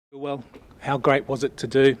Well, how great was it to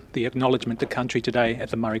do the acknowledgement to country today at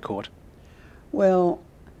the Murri Court? Well,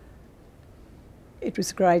 it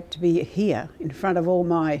was great to be here in front of all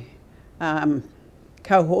my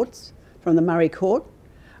cohorts from the Murri Court,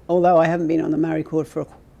 although I haven't been on the Murri Court for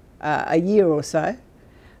a year or so.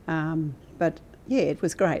 But yeah, it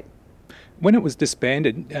was great. When it was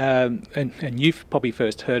disbanded, and you've probably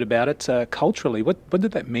first heard about it, culturally, what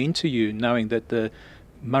did that mean to you, knowing that the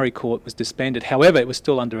Murri Court was disbanded? However, it was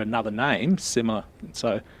still under another name, similar.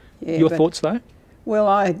 So, yeah, your thoughts though? Well,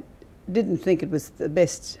 I didn't think it was the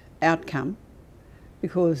best outcome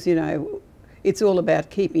because, you know, it's all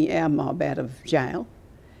about keeping our mob out of jail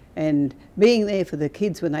and being there for the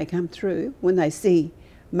kids when they come through. When they see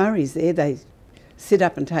Murri's there, they sit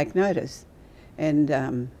up and take notice.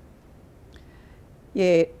 And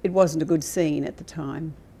yeah, it wasn't a good scene at the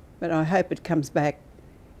time, but I hope it comes back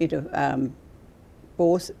into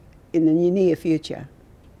force in the near future.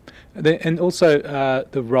 And also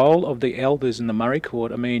the role of the elders in the Murri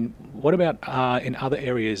Court. I mean, what about in other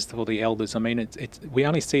areas for the elders? I mean, we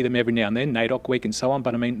only see them every now and then, NAIDOC Week and so on,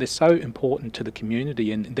 but I mean, they're so important to the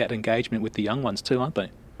community and that engagement with the young ones too, aren't they?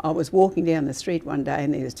 I was walking down the street one day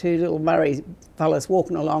and there was two little Murri fellas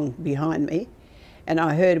walking along behind me, and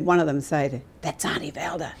I heard one of them say, "That's Aunty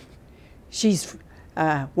Valda. She's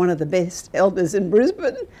one of the best elders in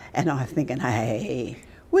Brisbane." And I'm thinking, hey,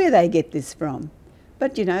 where they get this from?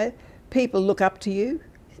 But you know, people look up to you,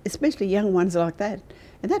 especially young ones like that.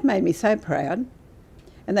 And that made me so proud.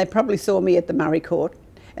 And they probably saw me at the Murri Court,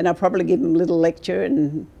 and I probably give them a little lecture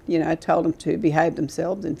and, you know, told them to behave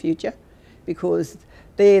themselves in future, because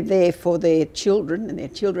they're there for their children and their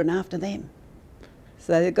children after them.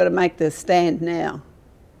 So they've got to make the stand now.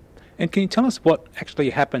 And can you tell us what actually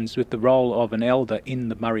happens with the role of an elder in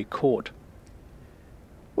the Murri Court?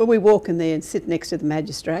 Well, we walk in there and sit next to the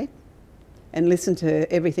magistrate and listen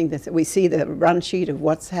to everything that we see, the run sheet of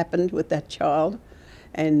what's happened with that child.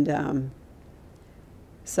 And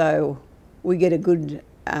so we get a good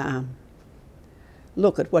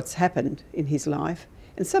look at what's happened in his life.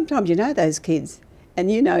 And sometimes you know those kids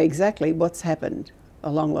and you know exactly what's happened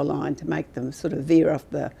along the line to make them sort of veer off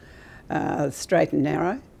the straight and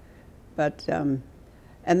narrow. But,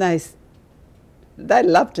 and they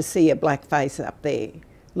love to see a black face up there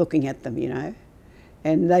looking at them, you know.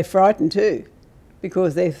 And they're frightened too,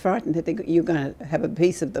 because they're frightened that you're going to have a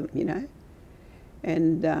piece of them, you know.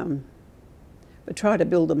 And but try to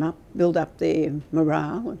build them up, build up their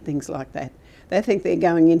morale and things like that. They think they're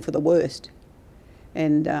going in for the worst.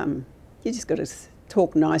 And you just got to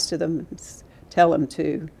talk nice to them, and tell them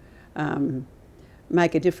to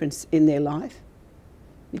make a difference in their life,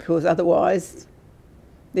 because otherwise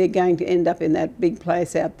they're going to end up in that big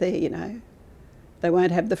place out there, you know. They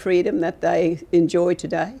won't have the freedom that they enjoy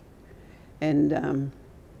today. And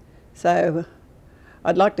so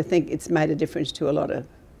I'd like to think it's made a difference to a lot of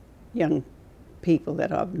young people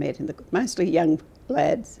that I've met, mostly young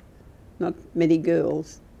lads, not many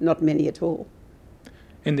girls, not many at all.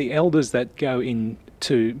 And the elders that go in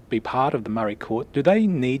to be part of the Murri Court, do they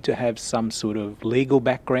need to have some sort of legal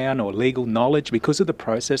background or legal knowledge because of the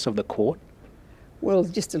process of the court? Well,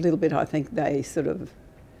 just a little bit. I think they sort of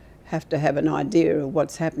have to have an idea of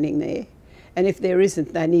what's happening there. And if there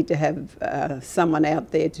isn't, they need to have someone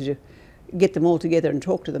out there to get them all together and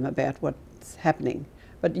talk to them about what's happening.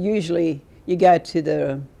 But usually you go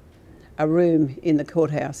to a room in the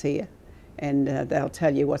courthouse here and they'll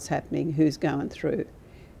tell you what's happening, who's going through.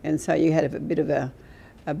 And so you had a bit of a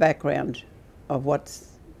background of what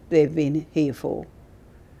they've been here for.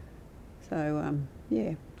 So,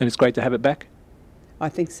 yeah. And it's great to have it back? I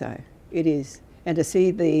think so, it is. And to see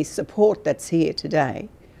the support that's here today,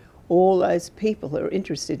 all those people who are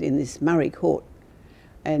interested in this Murri Court,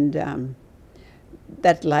 and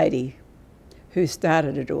that lady who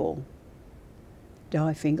started it all,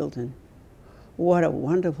 Di Fingleton, what a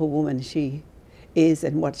wonderful woman she is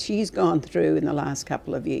and what she's gone through in the last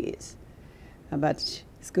couple of years. But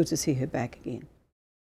it's good to see her back again.